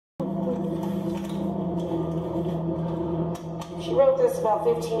She wrote this about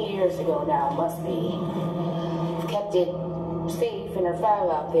 15 years ago now, must be. Kept it safe in her file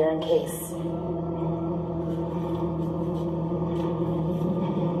out there in case.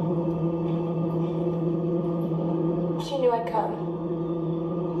 She knew I'd come.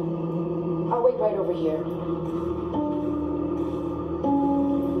 I'll wait right over here.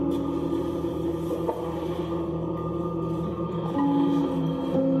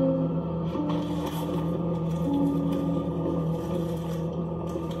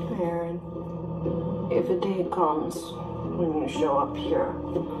 If a day comes when you show up here,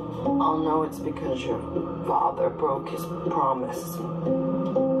 I'll know it's because your father broke his promise,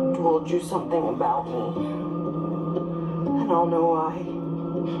 told you something about me, and I'll know why.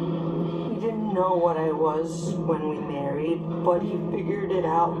 He didn't know what I was when we married, but he figured it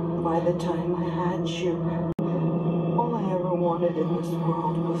out by the time I had you. All I ever wanted in this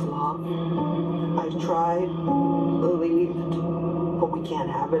world was love. I tried, believed, but we can't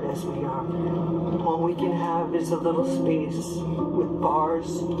have it as we are. All we can have is a little space with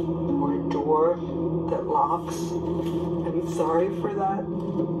bars or a door that locks. I'm sorry for that,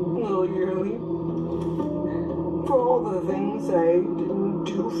 little yearling. For all the things I didn't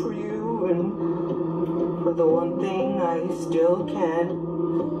do for you, and for the one thing I still can.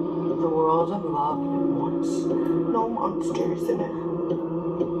 The world of love wants no monsters in it.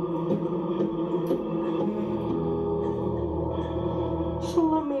 So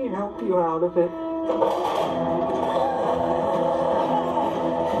let me help you out of it.